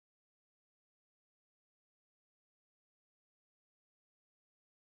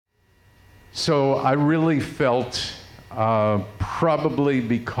So I really felt, probably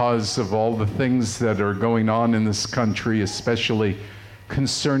because of all the things that are going on in this country, especially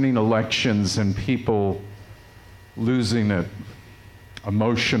concerning elections and people losing it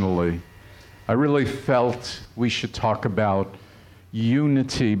emotionally, I really felt we should talk about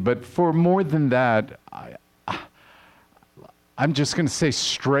unity. But for more than that, I'm just going to say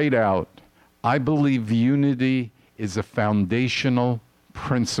straight out, I believe unity is a foundational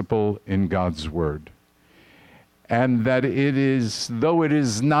principle in God's Word. And that it is, though it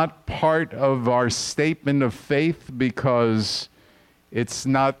is not part of our statement of faith because it's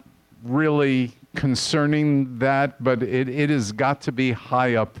not really concerning that, but it has got to be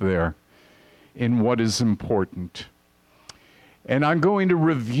high up there in what is important. And I'm going to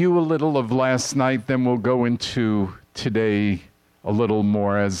review a little of last night, then we'll go into today a little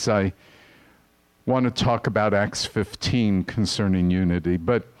more as I want to talk about Acts 15 concerning unity.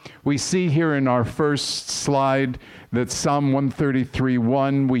 But we see here in our first slide that Psalm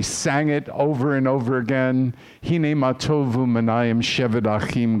 133:1, we sang it over and over again. Hine matovu manayim shevet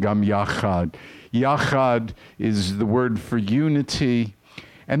achim gam yachad. Yachad is the word for unity.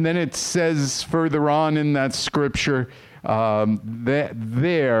 And then it says further on in that scripture,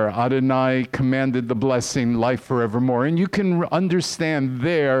 there Adonai commanded the blessing, life forevermore. And you can understand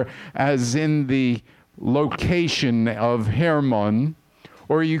there as in the location of Hermon,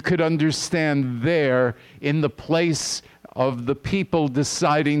 or you could understand there in the place of the people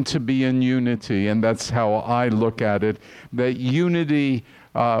deciding to be in unity. And that's how I look at it, that unity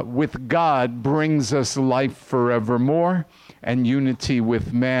with God brings us life forevermore, and unity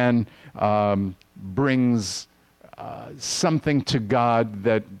with man brings something to God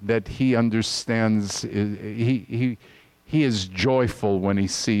that he understands. He is joyful when he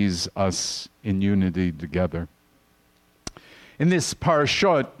sees us in unity together. In this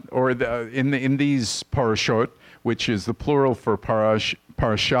parashot, or in these parashot, which is the plural for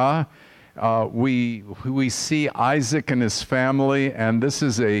parashah, we see Isaac and his family, and this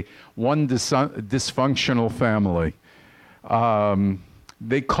is one dysfunctional family.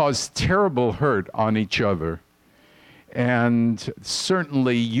 They cause terrible hurt on each other. And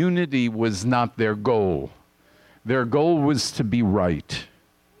certainly unity was not their goal. Their goal was to be right.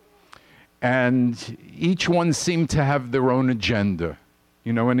 And each one seemed to have their own agenda.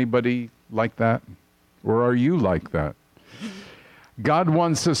 You know anybody like that? Or are you like that? God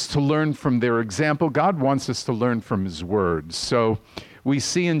wants us to learn from their example. God wants us to learn from his words. So we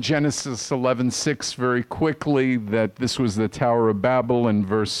see in Genesis 11:6 very quickly that this was the Tower of Babel. In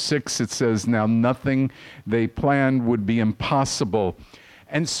verse 6 it says, now nothing they planned would be impossible.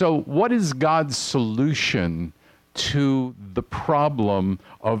 And so what is God's solution to the problem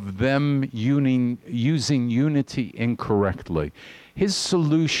of them using unity incorrectly? His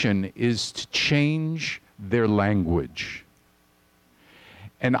solution is to change their language.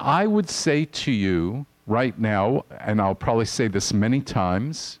 And I would say to you right now, and I'll probably say this many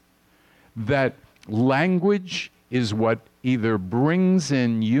times, that language is what either brings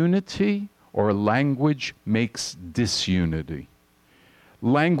in unity or language makes disunity.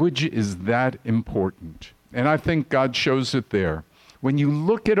 Language is that important. And I think God shows it there. When you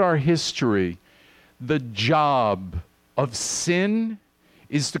look at our history, the job of sin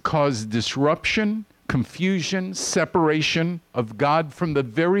is to cause disruption, confusion, separation of God from the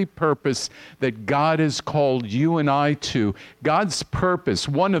very purpose that God has called you and I to. God's purpose,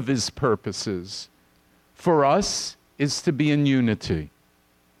 one of his purposes for us, is to be in unity.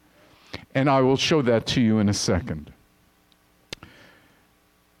 And I will show that to you in a second.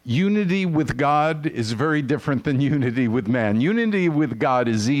 Unity with God is very different than unity with man. Unity with God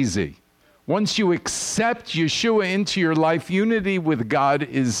is easy. Once you accept Yeshua into your life, unity with God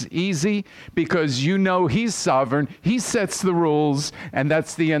is easy because you know he's sovereign, he sets the rules, and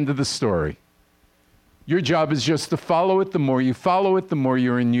that's the end of the story. Your job is just to follow it. The more you follow it, the more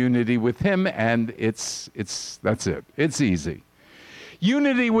you're in unity with him, and that's it. It's easy.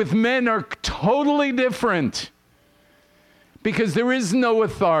 Unity with men are totally different because there is no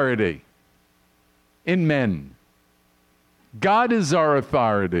authority in men. God is our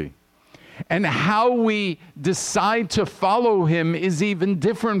authority. And how we decide to follow him is even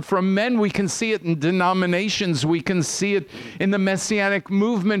different from men. We can see it in denominations. We can see it in the Messianic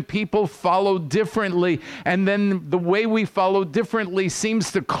movement. People follow differently. And then the way we follow differently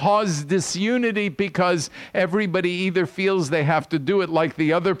seems to cause disunity because everybody either feels they have to do it like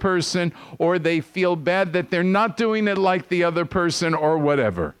the other person, or they feel bad that they're not doing it like the other person, or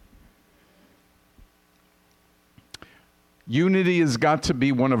whatever. Unity has got to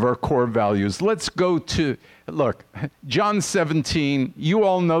be one of our core values. Let's go to, look, John 17. You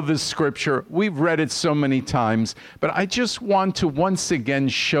all know this scripture. We've read it so many times. But I just want to once again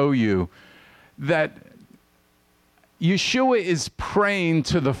show you that Yeshua is praying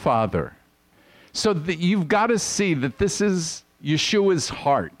to the Father. So that you've got to see that this is Yeshua's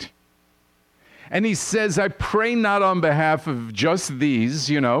heart. And he says, I pray not on behalf of just these,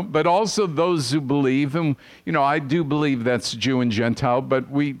 but also those who believe. And, I do believe that's Jew and Gentile, but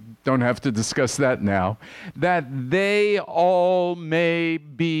we don't have to discuss that now. That they all may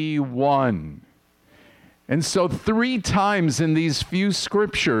be one. And so 3 times in these few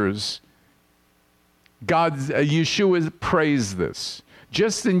scriptures, Yeshua prays this.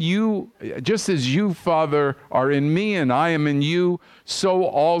 Just as you, Father, are in me and I am in you, so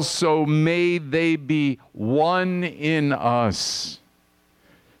also may they be one in us,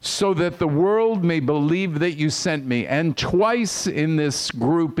 so that the world may believe that you sent me. And twice in this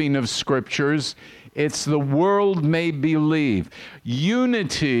grouping of scriptures, it's the world may believe.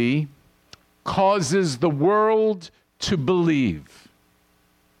 Unity causes the world to believe.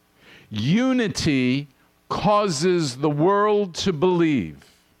 Unity causes the world to believe.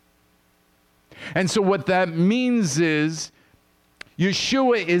 And so what that means is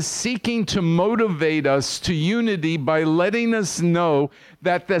Yeshua is seeking to motivate us to unity by letting us know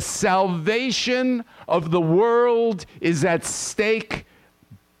that the salvation of the world is at stake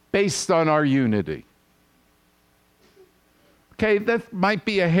based on our unity. Okay, that might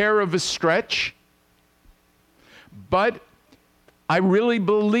be a hair of a stretch, but I really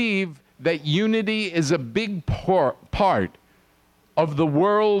believe that unity is a big part of the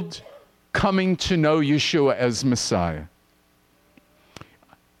world coming to know Yeshua as Messiah.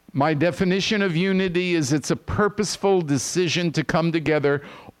 My definition of unity is it's a purposeful decision to come together,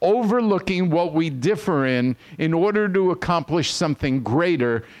 overlooking what we differ in order to accomplish something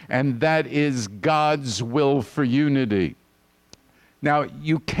greater, and that is God's will for unity. Now,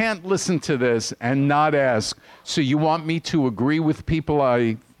 you can't listen to this and not ask, so you want me to agree with people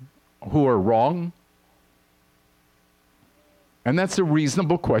who are wrong? And that's a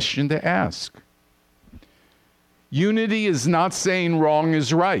reasonable question to ask. Unity is not saying wrong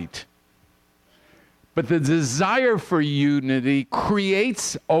is right. But the desire for unity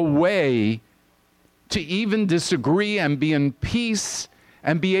creates a way to even disagree and be in peace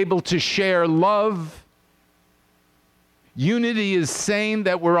and be able to share love. Unity is saying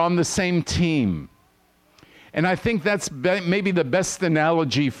that we're on the same team. And I think that's maybe the best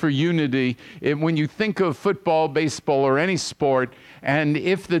analogy for unity when you think of football, baseball, or any sport. And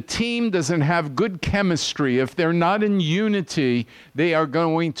if the team doesn't have good chemistry, if they're not in unity, they are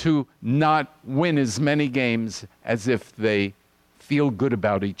going to not win as many games as if they feel good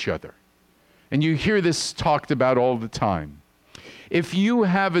about each other. And you hear this talked about all the time. If you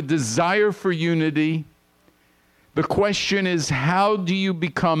have a desire for unity, the question is, how do you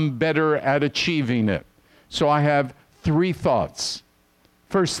become better at achieving it? So I have 3 thoughts.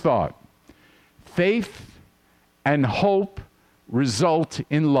 First thought, faith and hope result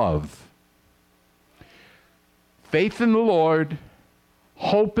in love. Faith in the Lord,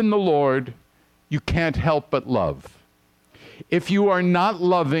 hope in the Lord, you can't help but love. If you are not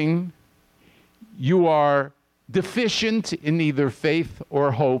loving, you are deficient in either faith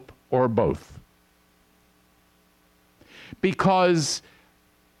or hope or both. Because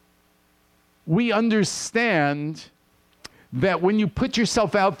we understand that when you put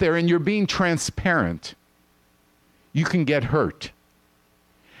yourself out there and you're being transparent, you can get hurt.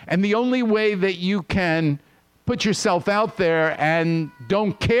 And the only way that you can put yourself out there and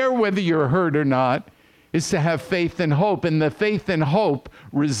don't care whether you're hurt or not is to have faith and hope. And the faith and hope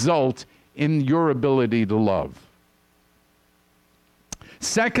result in your ability to love.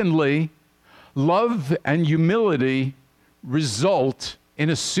 Secondly, love and humility result in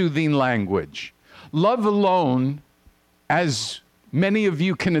a soothing language. Love alone, as many of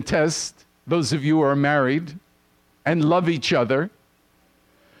you can attest, those of you who are married and love each other,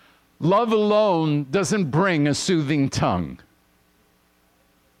 love alone doesn't bring a soothing tongue.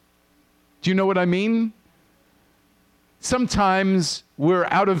 Do you know what I mean? Sometimes we're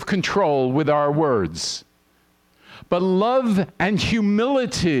out of control with our words. But love and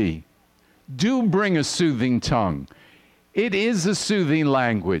humility do bring a soothing tongue. It is a soothing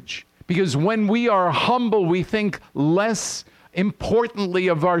language, because when we are humble, we think less importantly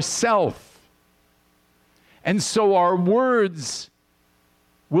of ourselves. And so our words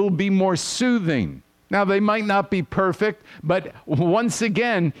will be more soothing. Now, they might not be perfect, but once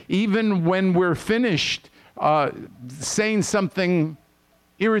again, even when we're finished saying something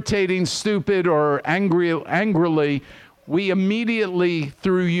irritating, stupid, or angrily, we immediately,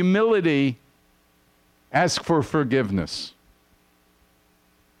 through humility, ask for forgiveness.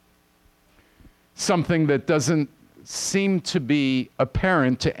 Something that doesn't seem to be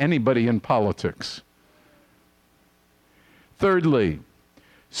apparent to anybody in politics. Thirdly,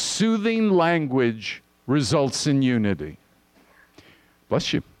 soothing language results in unity.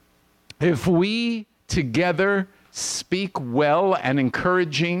 Bless you. If we together speak well and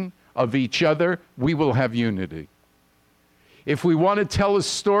encouraging of each other, we will have unity. If we want to tell a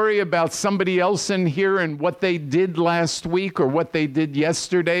story about somebody else in here and what they did last week or what they did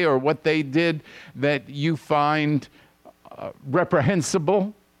yesterday or what they did that you find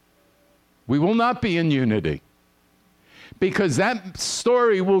reprehensible, we will not be in unity. Because that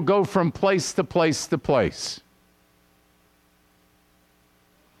story will go from place to place to place.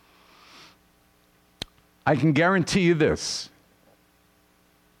 I can guarantee you this.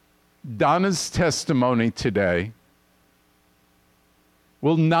 Donna's testimony today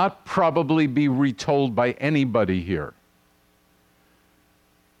will not probably be retold by anybody here.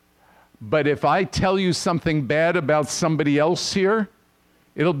 But if I tell you something bad about somebody else here,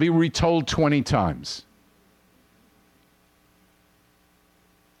 it'll be retold 20 times.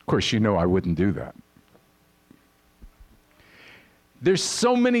 Of course, you know I wouldn't do that. There's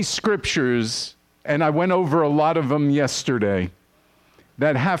so many scriptures, and I went over a lot of them yesterday,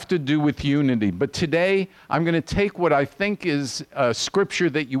 that have to do with unity. But today, I'm going to take what I think is a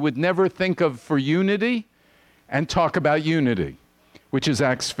scripture that you would never think of for unity and talk about unity, which is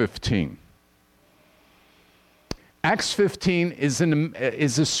Acts 15. Acts 15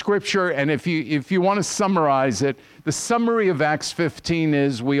 is a scripture, and if you want to summarize it, the summary of Acts 15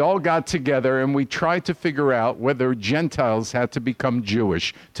 is we all got together and we tried to figure out whether Gentiles had to become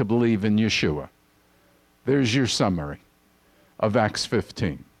Jewish to believe in Yeshua. There's your summary of Acts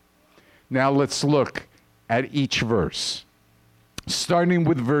 15. Now let's look at each verse. Starting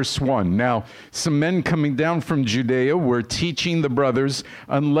with verse 1. Now, some men coming down from Judea were teaching the brothers,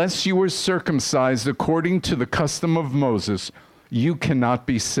 unless you were circumcised according to the custom of Moses, you cannot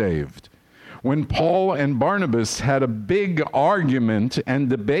be saved. When Paul and Barnabas had a big argument and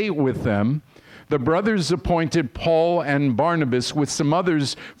debate with them, the brothers appointed Paul and Barnabas with some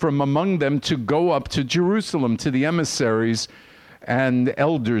others from among them to go up to Jerusalem to the emissaries and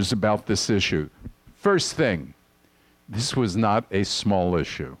elders about this issue. First thing, this was not a small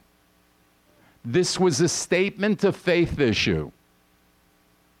issue. This was a statement of faith issue.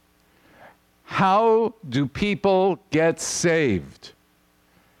 How do people get saved?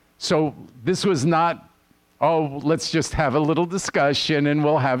 So this was not, oh, let's just have a little discussion and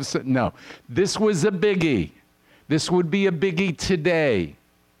we'll have some. No, this was a biggie. This would be a biggie today.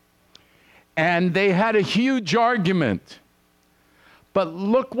 And they had a huge argument. But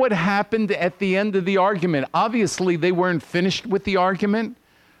look what happened at the end of the argument. Obviously, they weren't finished with the argument,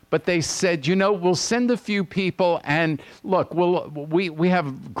 but they said, you know, we'll send a few people, and look, we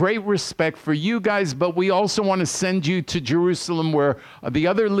have great respect for you guys, but we also want to send you to Jerusalem where the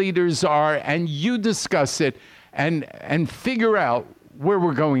other leaders are, and you discuss it and figure out where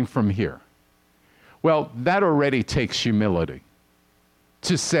we're going from here. Well, that already takes humility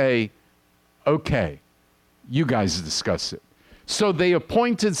to say, okay, you guys discuss it. So they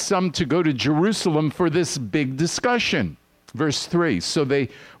appointed some to go to Jerusalem for this big discussion. Verse 3, so they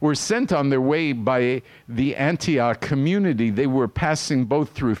were sent on their way by the Antioch community. They were passing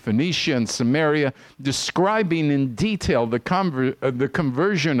both through Phoenicia and Samaria, describing in detail the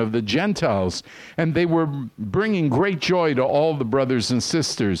conversion of the Gentiles. And they were bringing great joy to all the brothers and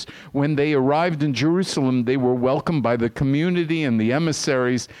sisters. When they arrived in Jerusalem, they were welcomed by the community and the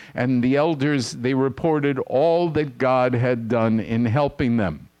emissaries and the elders. They reported all that God had done in helping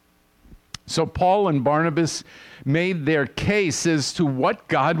them. So Paul and Barnabas made their case as to what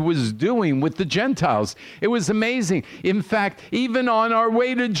God was doing with the Gentiles. It was amazing. In fact, even on our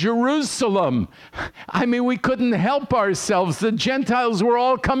way to Jerusalem, I mean, we couldn't help ourselves. The Gentiles were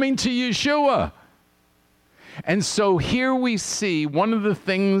all coming to Yeshua. And so here we see one of the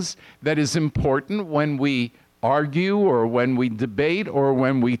things that is important when we argue or when we debate or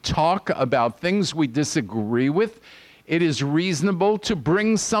when we talk about things we disagree with. It is reasonable to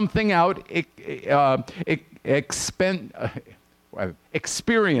bring something out,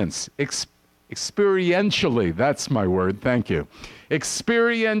 experientially. That's my word. Thank you.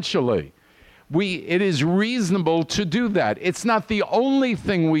 Experientially. It is reasonable to do that. It's not the only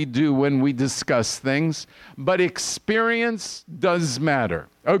thing we do when we discuss things, but experience does matter.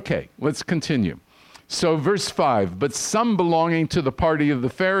 Okay, let's continue. So verse 5, but some belonging to the party of the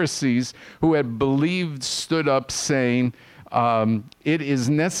Pharisees who had believed stood up saying, it is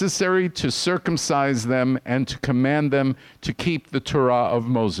necessary to circumcise them and to command them to keep the Torah of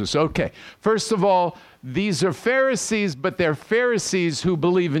Moses. Okay, first of all, these are Pharisees, but they're Pharisees who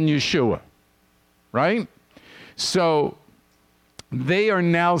believe in Yeshua, right? So they are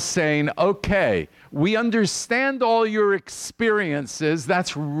now saying, okay, we understand all your experiences.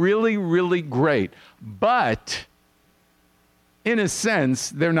 That's really, really great. But in a sense,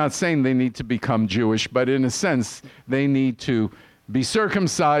 they're not saying they need to become Jewish, but in a sense, they need to be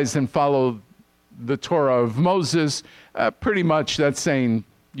circumcised and follow the Torah of Moses. Pretty much that's saying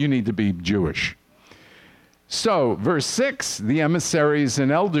you need to be Jewish. So, verse 6, the emissaries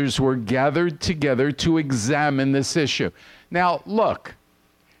and elders were gathered together to examine this issue. Now, look,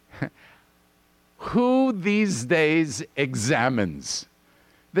 who these days examines?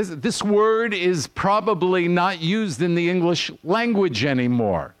 This word is probably not used in the English language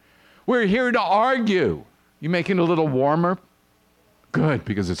anymore. We're here to argue. You making it a little warmer? Good,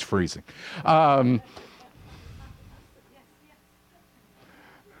 because it's freezing.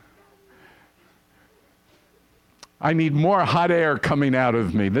 I need more hot air coming out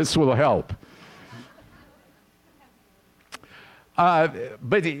of me. This will help.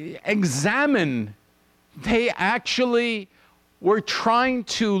 But examine, they actually were trying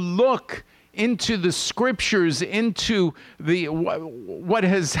to look into the scriptures, into what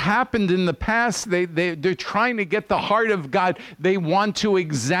has happened in the past. They're trying to get the heart of God. They want to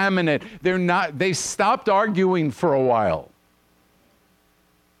examine it. They stopped arguing for a while.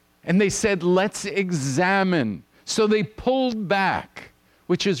 And they said, let's examine. So they pulled back,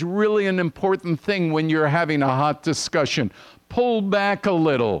 which is really an important thing when you're having a hot discussion. Pull back a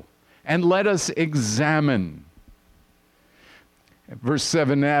little and let us examine. Verse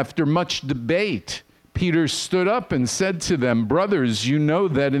 7, after much debate, Peter stood up and said to them, brothers, you know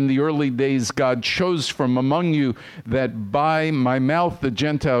that in the early days God chose from among you that by my mouth the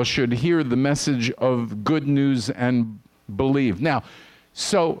Gentiles should hear the message of good news and believe. Now,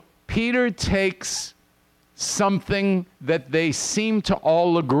 so Peter takes something that they seem to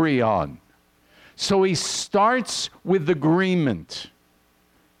all agree on. So he starts with agreement,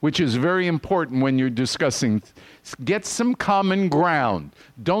 which is very important when you're discussing. Get some common ground.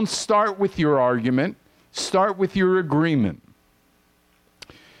 Don't start with your argument. Start with your agreement.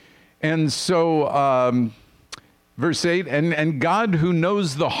 And so, verse 8, and God who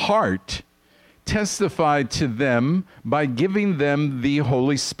knows the heart testified to them by giving them the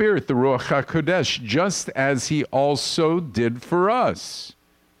Holy Spirit, the Ruach HaKodesh, just as he also did for us.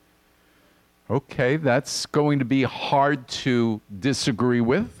 Okay, that's going to be hard to disagree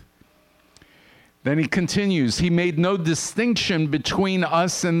with. Then he continues, he made no distinction between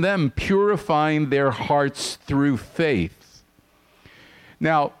us and them, purifying their hearts through faith.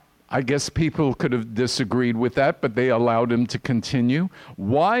 Now, I guess people could have disagreed with that, but they allowed him to continue.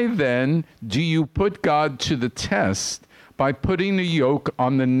 Why then do you put God to the test by putting a yoke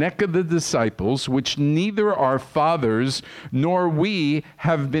on the neck of the disciples, which neither our fathers nor we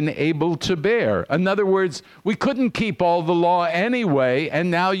have been able to bear? In other words, we couldn't keep all the law anyway, and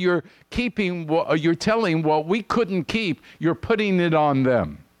now you're telling what we couldn't keep, you're putting it on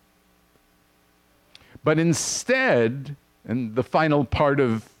them. But instead, and the final part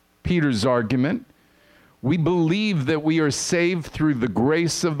of Peter's argument, we believe that we are saved through the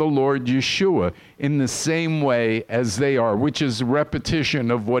grace of the Lord Yeshua in the same way as they are, which is a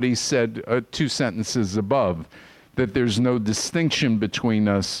repetition of what he said 2 sentences above, that there's no distinction between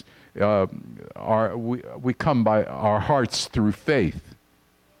us. We come by our hearts through faith.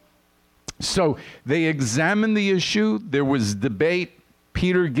 So they examined the issue. There was debate.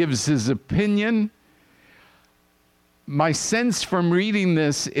 Peter gives his opinion. My sense from reading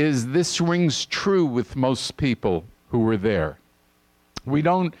this is this rings true with most people who were there. We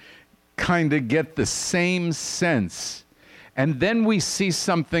don't kind of get the same sense. And then we see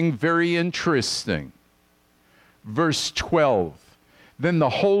something very interesting. Verse 12, then the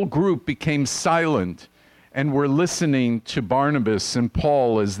whole group became silent and were listening to Barnabas and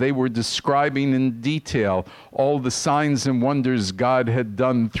Paul as they were describing in detail all the signs and wonders God had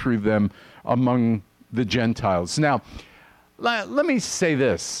done through them among the Gentiles. Now, let me say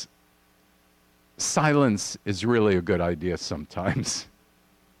this. Silence is really a good idea sometimes.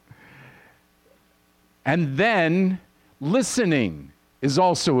 And then listening is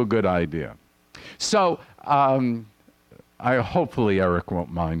also a good idea. So, hopefully Eric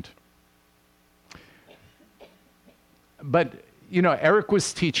won't mind. But, Eric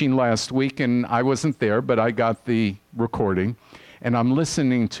was teaching last week, and I wasn't there, but I got the recording, and I'm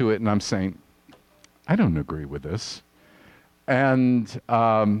listening to it, and I'm saying, I don't agree with this. And,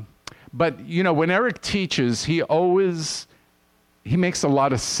 but, when Eric teaches, he always he makes a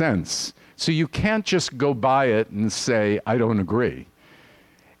lot of sense. So you can't just go by it and say, I don't agree.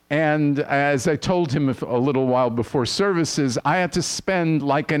 And as I told him a little while before services, I had to spend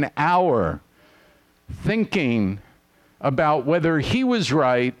like an hour thinking about whether he was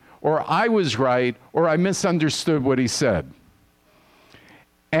right or I was right or I misunderstood what he said.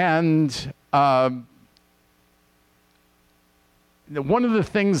 And one of the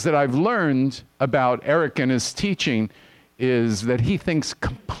things that I've learned about Eric and his teaching is that he thinks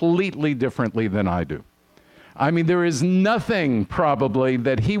completely differently than I do. I mean, there is nothing probably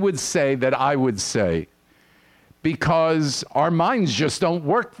that he would say that I would say, because our minds just don't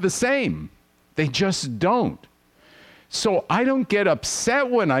work the same. They just don't. So I don't get upset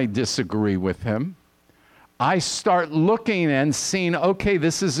when I disagree with him. I start looking and seeing, okay,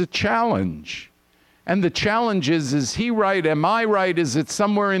 this is a challenge. And the challenge is he right? Am I right? Is it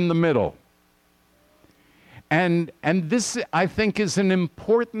somewhere in the middle? And this, I think, is an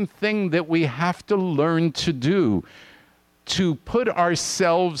important thing that we have to learn to do, to put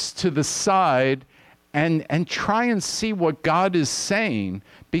ourselves to the side and try and see what God is saying,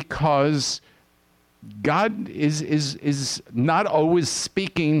 because God is not always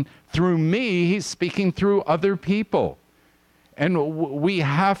speaking through me, he's speaking through other people. And we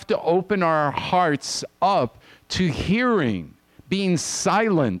have to open our hearts up to hearing, being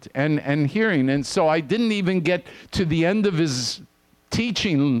silent and hearing. And so I didn't even get to the end of his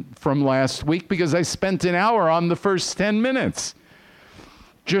teaching from last week because I spent an hour on the first 10 minutes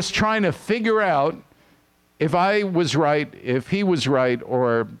just trying to figure out if I was right, if he was right,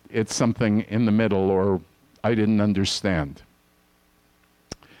 or it's something in the middle, or I didn't understand.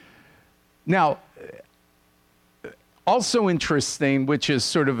 Now, also interesting, which is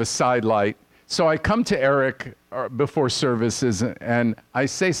sort of a sidelight. So I come to Eric before services and I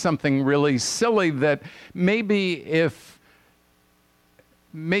say something really silly that maybe it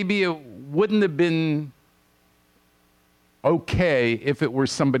wouldn't have been okay if it were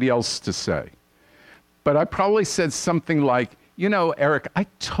somebody else to say. But I probably said something like, you know, Eric, I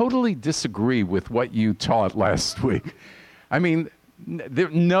totally disagree with what you taught last week. I mean, I'm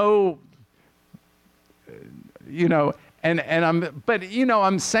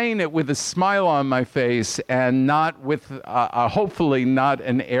saying it with a smile on my face and not with, hopefully not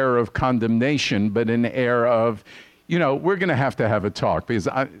an air of condemnation, but an air of, we're going to have a talk because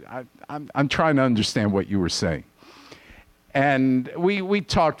I'm trying to understand what you were saying. And we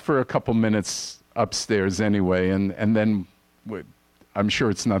talked for a couple minutes upstairs anyway, and then I'm sure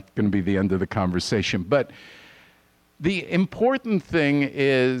it's not going to be the end of the conversation. But the important thing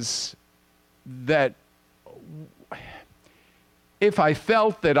is that if I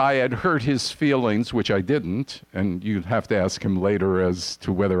felt that I had hurt his feelings, which I didn't, and you'd have to ask him later as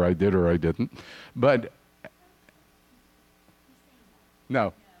to whether I did or I didn't, but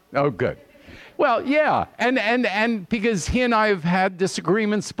no. Oh, good. Well, yeah, and because he and I have had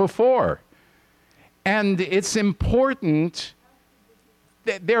disagreements before, and it's important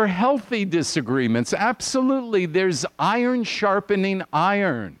that they're healthy disagreements. Absolutely, there's iron sharpening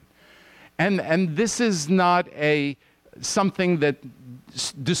iron, and this is not something that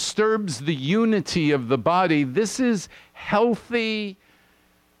disturbs the unity of the body. This is healthy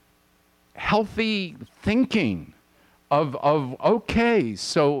thinking of okay,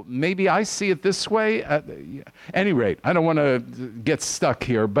 so maybe I see it this way. At any rate, I don't want to get stuck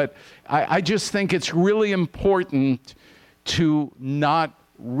here, but I just think it's really important to not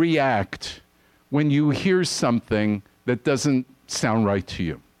react when you hear something that doesn't sound right to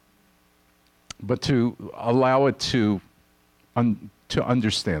you, but to allow it to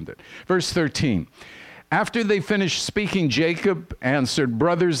understand it. Verse 13. After they finished speaking, Jacob answered,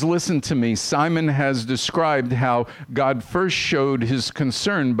 "Brothers, listen to me. Simon has described how God first showed his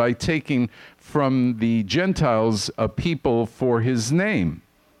concern by taking from the Gentiles a people for his name."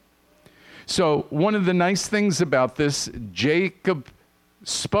 So one of the nice things about this, Jacob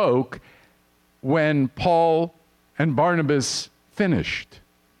spoke when Paul and Barnabas finished.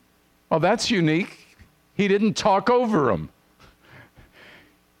 Well, that's unique. He didn't talk over them.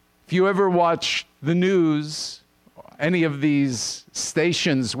 If you ever watch the news, any of these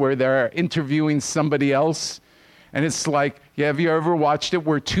stations where they're interviewing somebody else, and it's like, yeah, have you ever watched it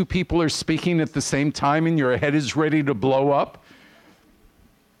where two people are speaking at the same time and your head is ready to blow up?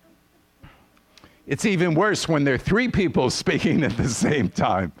 It's even worse when there are three people speaking at the same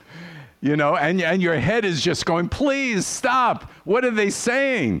time, and your head is just going, please stop. What are they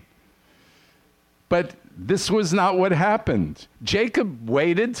saying? But this was not what happened. Jacob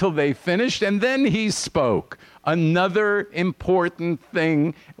waited till they finished, and then he spoke. Another important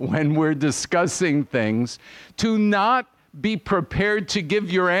thing when we're discussing things, to not be prepared to give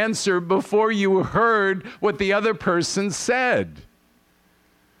your answer before you heard what the other person said,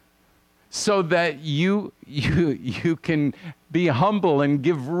 so that you can be humble and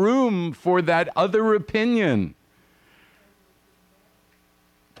give room for that other opinion.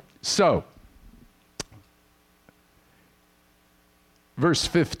 So, verse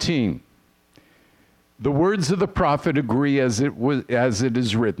 15. The words of the prophet agree as it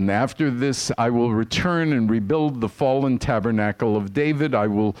is written. After this, I will return and rebuild the fallen tabernacle of David. I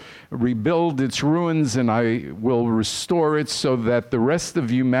will rebuild its ruins, and I will restore it so that the rest of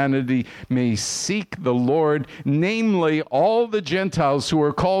humanity may seek the Lord, namely all the Gentiles who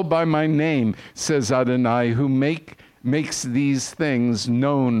are called by my name, says Adonai, who makes these things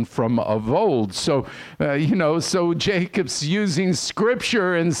known from of old. So, so Jacob's using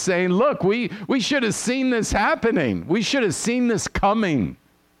scripture and saying, look, we should have seen this happening. We should have seen this coming.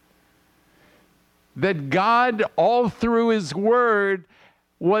 That God, all through his word,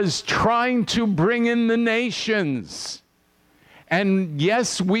 was trying to bring in the nations. And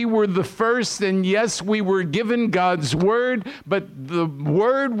yes, we were the first, and yes, we were given God's word, but the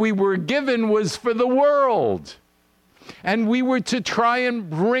word we were given was for the world. And we were to try and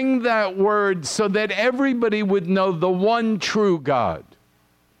bring that word so that everybody would know the one true God.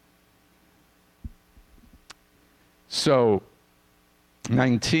 So,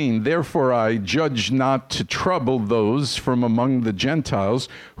 19, therefore I judge not to trouble those from among the Gentiles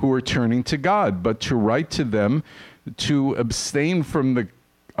who are turning to God, but to write to them to abstain from the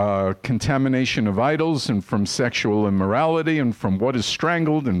contamination of idols and from sexual immorality and from what is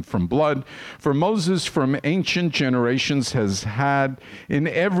strangled and from blood. For Moses from ancient generations has had in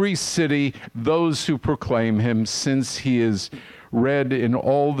every city those who proclaim him, since he is read in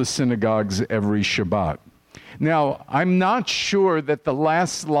all the synagogues every Shabbat. Now, I'm not sure that the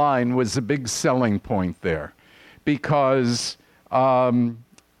last line was a big selling point there, because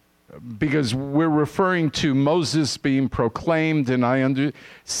we're referring to Moses being proclaimed, and I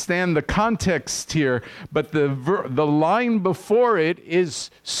understand the context here, but the line before it is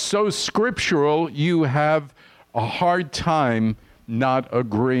so scriptural, you have a hard time not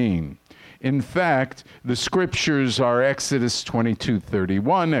agreeing. In fact, the scriptures are Exodus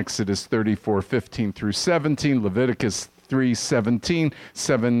 22:31, Exodus 34:15 through 17, Leviticus 3:17,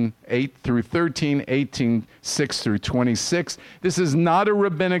 7:8 through 13, 18:6 through 26. This is not a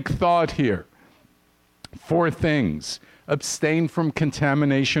rabbinic thought here. 4 things. Abstain from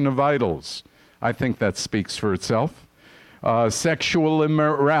contamination of idols. I think that speaks for itself. Sexual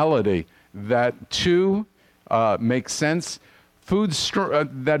immorality. That too makes sense. Food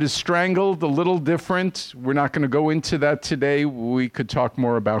that is strangled, a little different. We're not going to go into that today. We could talk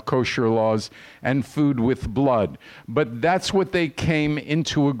more about kosher laws and food with blood. But that's what they came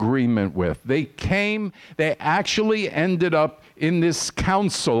into agreement with. They actually ended up in this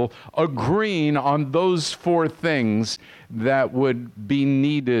council agreeing on those 4 things that would be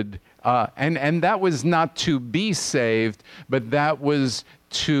needed. And that was not to be saved, but that was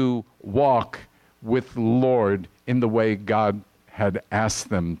to walk with the Lord in the way God had asked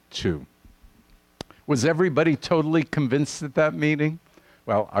them to. Was everybody totally convinced at that meeting?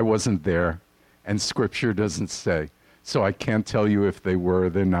 Well, I wasn't there, and Scripture doesn't say, so I can't tell you if they were or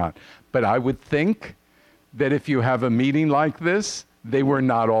they're not. But I would think that if you have a meeting like this, they were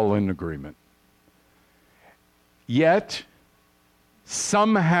not all in agreement. Yet,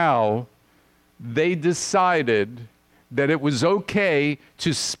 somehow, they decided that it was okay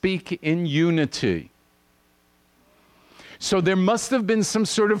to speak in unity. So there must have been some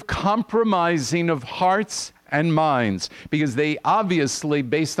sort of compromising of hearts and minds, because they obviously,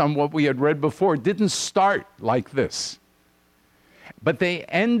 based on what we had read before, didn't start like this. But they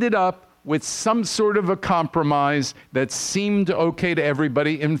ended up with some sort of a compromise that seemed okay to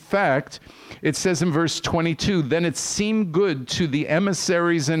everybody. In fact, it says in verse 22, then it seemed good to the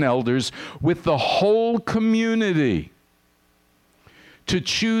emissaries and elders with the whole community to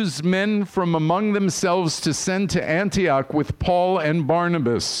choose men from among themselves to send to Antioch with Paul and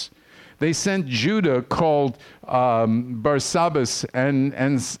Barnabas. They sent Judah, called Barsabbas,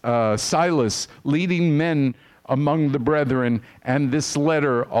 and Silas, leading men among the brethren, and this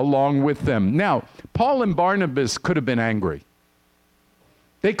letter along with them. Now, Paul and Barnabas could have been angry.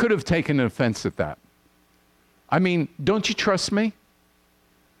 They could have taken offense at that. I mean, don't you trust me?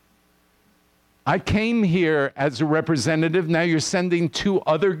 I came here as a representative. Now you're sending 2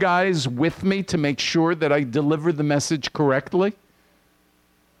 other guys with me to make sure that I deliver the message correctly.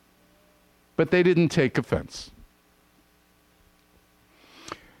 But they didn't take offense.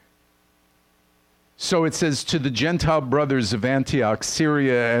 So it says, to the Gentile brothers of Antioch,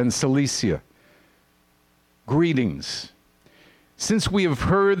 Syria, and Cilicia, greetings. Since we have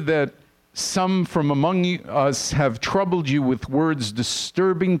heard that some from among us have troubled you with words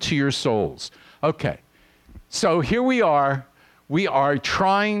disturbing to your souls. Okay, so here we are. We are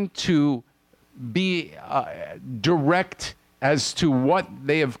trying to be direct as to what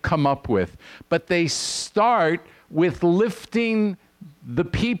they have come up with. But they start with lifting the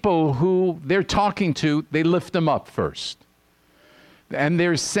people who they're talking to, they lift them up first. And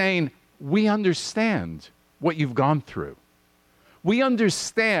they're saying, we understand what you've gone through. We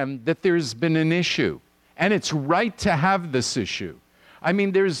understand that there's been an issue, and it's right to have this issue. I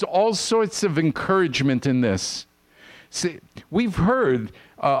mean, there's all sorts of encouragement in this. See, we've heard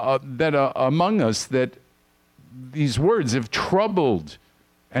that among us that these words have troubled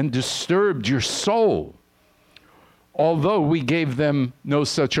and disturbed your soul. Although we gave them no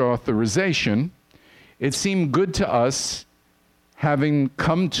such authorization, it seemed good to us, having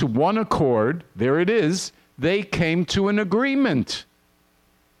come to one accord, there it is, they came to an agreement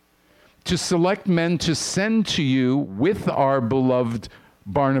to select men to send to you with our beloved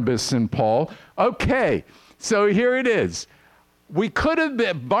Barnabas and Paul. Okay, so here it is. We could have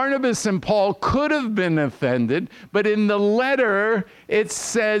been, Barnabas and Paul could have been offended, but in the letter it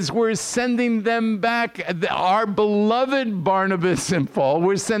says we're sending them back, our beloved Barnabas and Paul,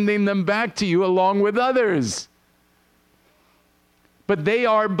 we're sending them back to you along with others. But they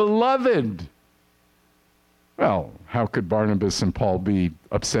are beloved. Well, how could Barnabas and Paul be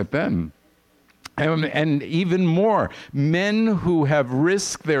upset then? And even more, men who have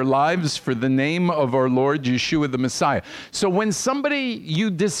risked their lives for the name of our Lord Yeshua the Messiah. So when somebody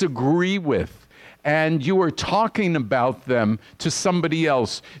you disagree with and you are talking about them to somebody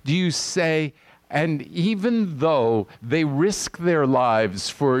else, do you say, and even though they risk their lives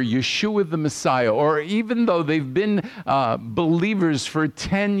for Yeshua the Messiah, or even though they've been believers for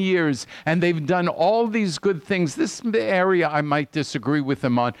 10 years and they've done all these good things, this area I might disagree with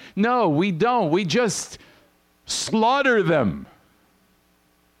them on. No, we don't. We just slaughter them.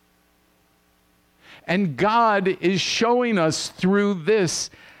 And God is showing us through this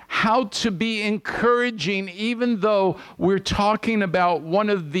how to be encouraging, even though we're talking about one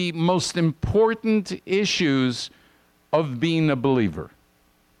of the most important issues of being a believer.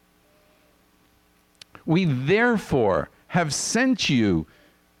 We therefore have sent you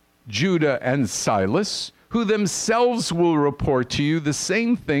Judah and Silas, who themselves will report to you the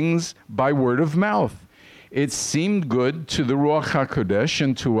same things by word of mouth. It seemed good to the Ruach HaKodesh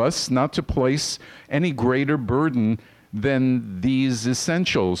and to us not to place any greater burden than these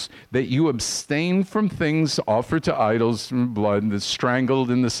essentials, that you abstain from things offered to idols and blood, that's strangled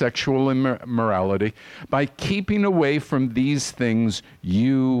in the sexual immorality. By keeping away from these things,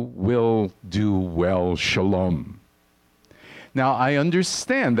 you will do well. Shalom. Now, I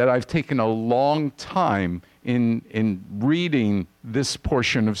understand that I've taken a long time in reading this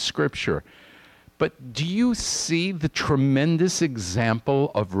portion of Scripture, but do you see the tremendous example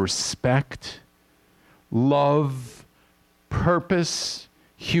of respect, love, purpose,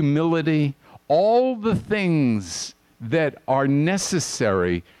 humility, all the things that are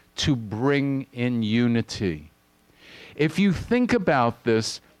necessary to bring in unity? If you think about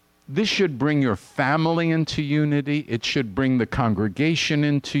this, this should bring your family into unity. It should bring the congregation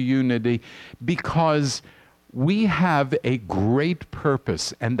into unity, because we have a great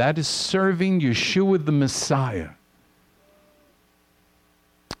purpose, and that is serving Yeshua the Messiah.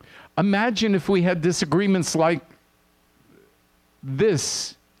 Imagine if we had disagreements like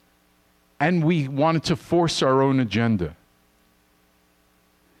this, and we wanted to force our own agenda.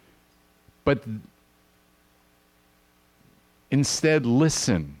 But instead,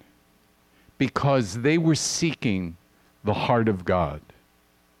 listen, because they were seeking the heart of God.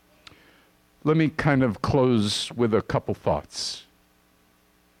 Let me kind of close with a couple thoughts.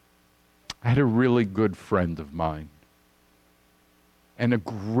 I had a really good friend of mine, and a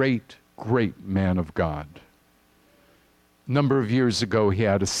great, great man of God. A number of years ago, he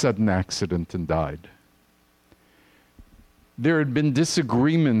had a sudden accident and died. There had been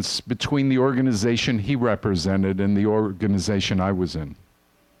disagreements between the organization he represented and the organization I was in.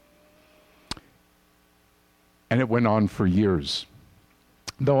 And it went on for years.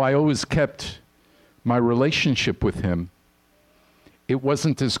 Though I always kept my relationship with him, it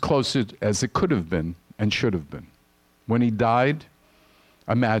wasn't as close as it could have been and should have been. When he died,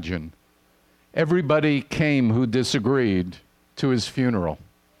 imagine, everybody came who disagreed to his funeral.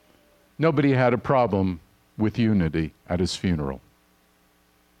 Nobody had a problem with unity at his funeral.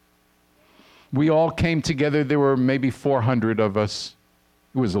 We all came together. There were maybe 400 of us.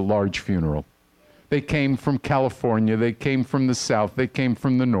 It was a large funeral. They came from California. They came from the South. They came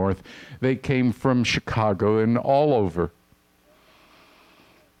from the North. They came from Chicago and all over.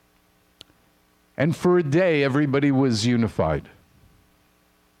 And for a day, everybody was unified.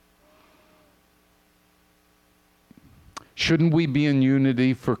 Shouldn't we be in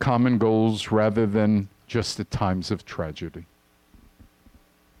unity for common goals rather than just at times of tragedy?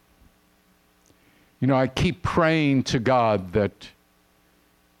 You know, I keep praying to God that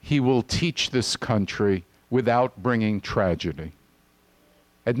He will teach this country without bringing tragedy.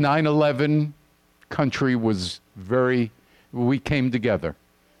 At 9/11, country was we came together.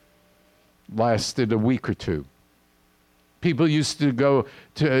 Lasted a week or two. People used to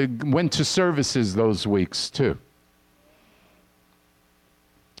went to services those weeks too.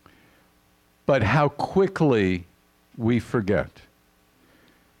 But how quickly we forget.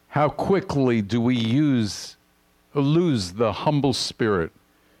 How quickly do we lose the humble spirit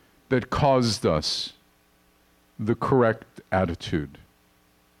that caused us the correct attitude.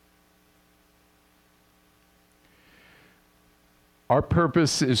 Our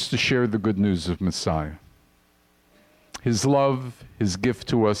purpose is to share the good news of Messiah. His love, His gift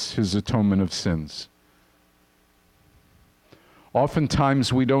to us, His atonement of sins.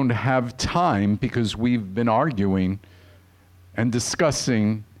 Oftentimes we don't have time because we've been arguing and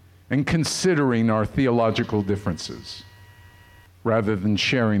discussing and considering our theological differences rather than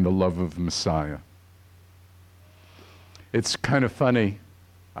sharing the love of Messiah. It's kind of funny.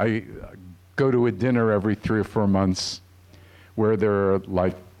 I go to a dinner every 3 or 4 months where there are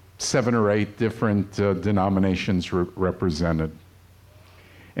like 7 or 8 different denominations represented.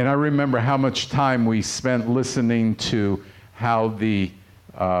 And I remember how much time we spent listening to how the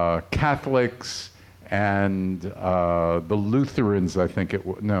Catholics and the Lutherans, I think it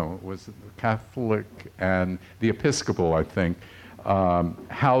was the Catholic and the Episcopal, I think,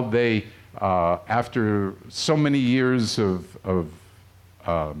 how they, after so many years of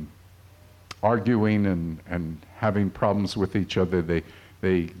arguing and having problems with each other,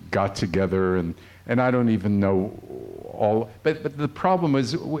 they got together, and I don't even know all, but the problem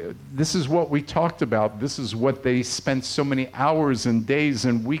is, this is what we talked about. This is what they spent so many hours and days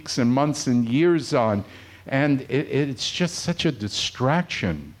and weeks and months and years on, and it's just such a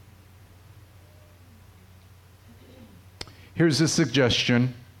distraction. Here's a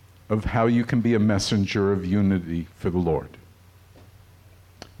suggestion of how you can be a messenger of unity for the Lord.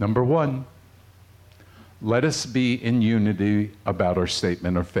 Number 1, let us be in unity about our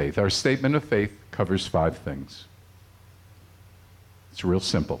statement of faith. Our statement of faith covers 5 things. It's real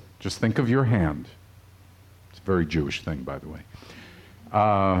simple. Just think of your hand. It's a very Jewish thing, by the way.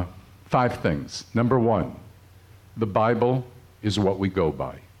 5 things. Number 1, the Bible is what we go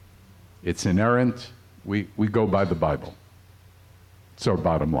by. It's inerrant. We go by the Bible. It's our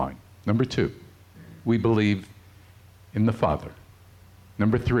bottom line. Number 2, we believe in the Father.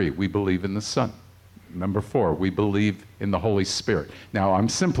 Number 3, we believe in the Son. Number 4, we believe in the Holy Spirit. Now, I'm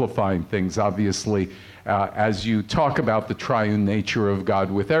simplifying things, obviously, as you talk about the triune nature of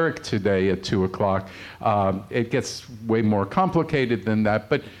God with Eric today at 2 o'clock. It gets way more complicated than that,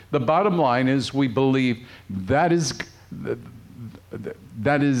 but the bottom line is we believe that is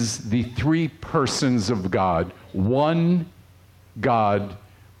the 3 persons of God, one God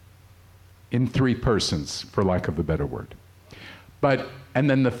in 3 persons, for lack of a better word. And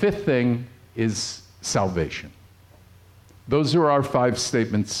then the 5th thing is salvation. Those are our 5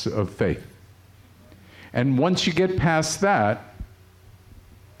 statements of faith. And once you get past that,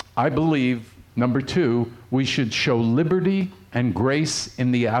 I believe, number 2, we should show liberty and grace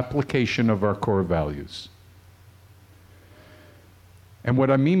in the application of our core values. And what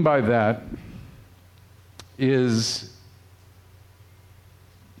I mean by that is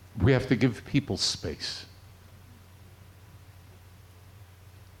we have to give people space.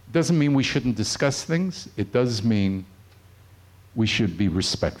 Doesn't mean we shouldn't discuss things. It does mean we should be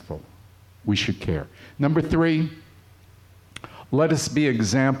respectful. We should care. Number 3, let us be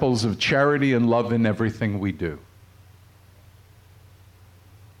examples of charity and love in everything we do.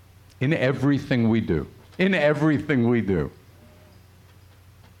 In everything we do. In everything we do.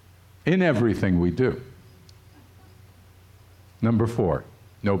 In everything we do. Number 4,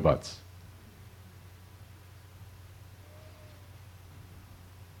 no buts.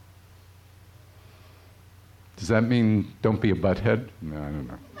 Does that mean don't be a butthead? No, I don't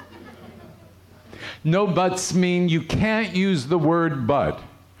know. No buts mean you can't use the word but.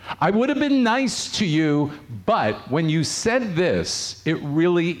 I would have been nice to you, but when you said this, it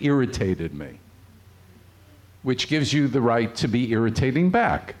really irritated me. Which gives you the right to be irritating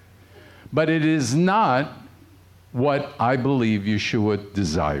back. But it is not what I believe Yeshua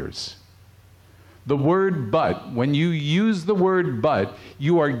desires. The word but, when you use the word but,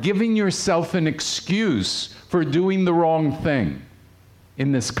 you are giving yourself an excuse for doing the wrong thing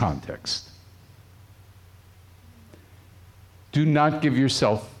in this context. Do not give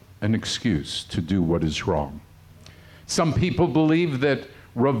yourself an excuse to do what is wrong. Some people believe that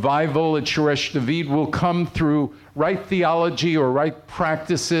revival at Shoresh David will come through right theology or right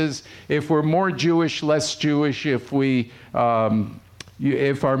practices. If we're more Jewish, less Jewish, if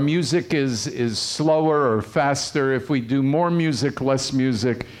our music is slower or faster, if we do more music, less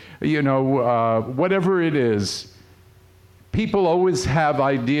music, whatever it is. People always have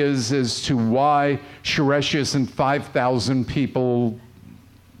ideas as to why Shoresh isn't 5,000 people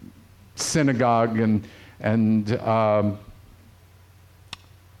synagogue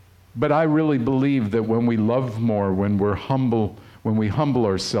but I really believe that when we love more, when we humble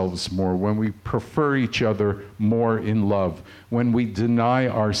ourselves more, when we prefer each other more in love, when we deny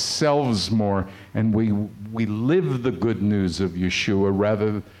ourselves more, and we live the good news of Yeshua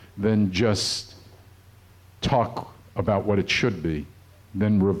rather than just talk about what it should be,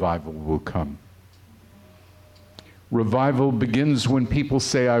 then revival will come. Revival begins when people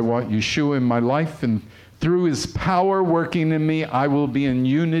say, I want Yeshua in my life, and through his power working in me, I will be in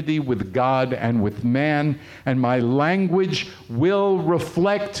unity with God and with man, and my language will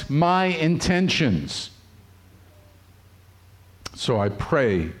reflect my intentions. So I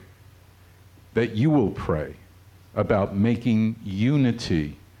pray that you will pray about making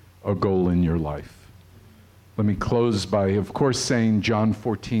unity a goal in your life. Let me close by, of course, saying John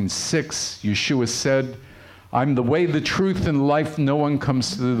 14:6. Yeshua said, I'm the way, the truth, and life. No one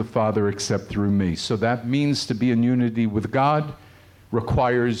comes to the Father except through me. So that means to be in unity with God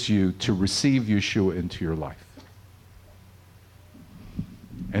requires you to receive Yeshua into your life.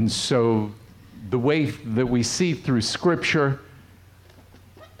 And so the way that we see through Scripture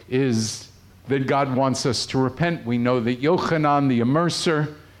is that God wants us to repent. We know that Yochanan the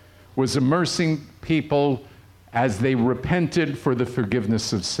immerser was immersing people as they repented for the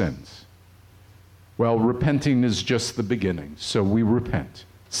forgiveness of sins. Well, repenting is just the beginning, so we repent.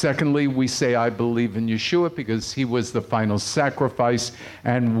 Secondly, we say, I believe in Yeshua because he was the final sacrifice,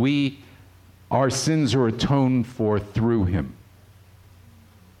 and our sins are atoned for through him.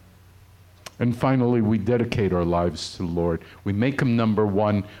 And finally, we dedicate our lives to the Lord. We make him number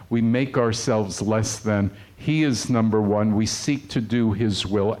one. We make ourselves less than. He is number one. We seek to do his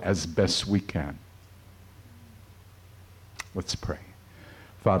will as best we can. Let's pray.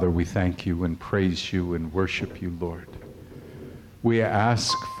 Father, we thank you and praise you and worship you, Lord. We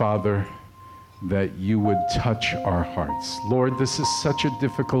ask, Father, that you would touch our hearts. Lord, this is such a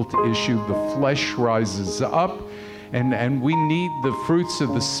difficult issue. The flesh rises up, and we need the fruits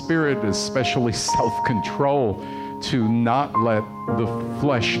of the Spirit, especially self-control, to not let the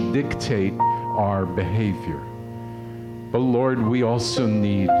flesh dictate our behavior. But Lord, we also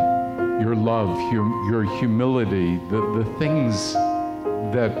need your love, your humility, the things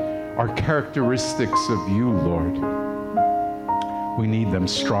that are characteristics of you, Lord. We need them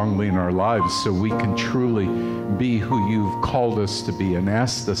strongly in our lives so we can truly be who you've called us to be and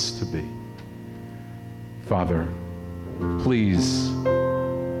asked us to be. Father, please,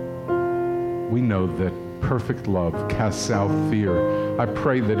 we know that perfect love casts out fear. I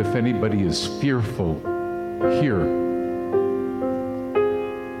pray that if anybody is fearful here,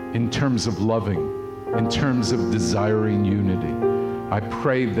 in terms of loving, in terms of desiring unity, I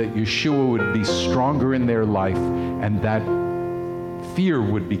pray that Yeshua would be stronger in their life and that fear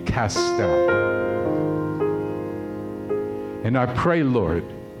would be cast out. And I pray, Lord,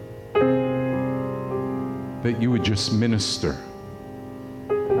 that you would just minister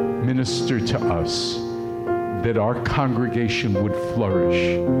to us, that our congregation would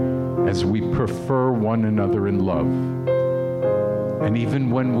flourish as we prefer one another in love. And even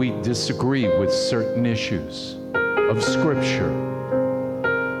when we disagree with certain issues of Scripture,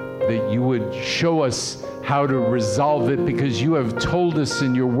 that you would show us how to resolve it, because you have told us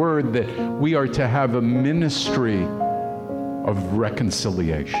in your word that we are to have a ministry of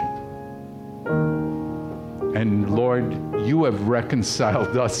reconciliation. And Lord, you have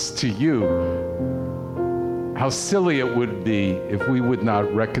reconciled us to you. How silly it would be if we would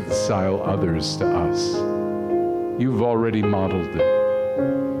not reconcile others to us. You've already modeled it.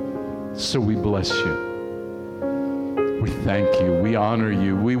 So we bless you. We thank you, we honor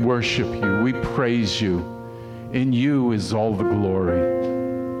you, we worship you, we praise you. In you is all the glory,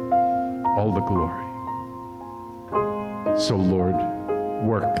 all the glory. So Lord,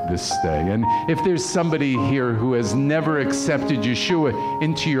 work this day. And if there's somebody here who has never accepted Yeshua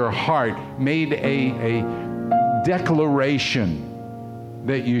into your heart, made a declaration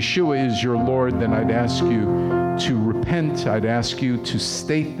that Yeshua is your Lord, then I'd ask you to repent. I'd ask you to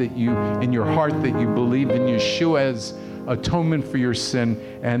state that you, in your heart, that you believe in Yeshua as atonement for your sin,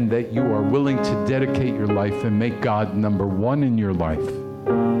 and that you are willing to dedicate your life and make God number one in your life.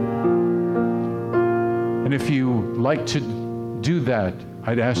 And if you like to do that,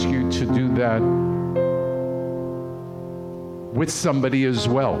 I'd ask you to do that with somebody as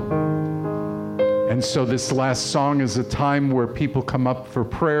well. And so this last song is a time where people come up for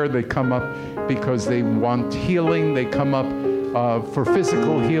prayer. They come up because they want healing. They come up for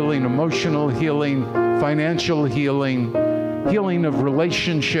physical healing, emotional healing, financial healing, healing of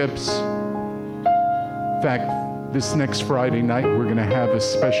relationships. In fact, this next Friday night, we're going to have a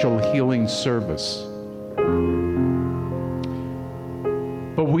special healing service.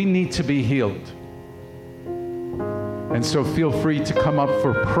 But we need to be healed. And so feel free to come up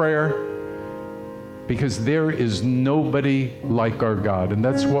for prayer, because there is nobody like our God. And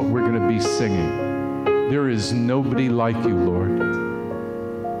that's what we're going to be singing. There is nobody like you, Lord.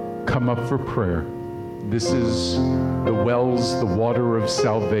 Come up for prayer. This is the wells, the water of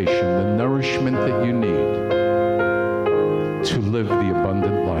salvation, the nourishment that you need to live the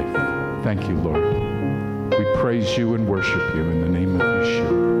abundant life. Thank you, Lord. We praise you and worship you in the name of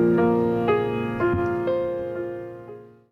Yeshua.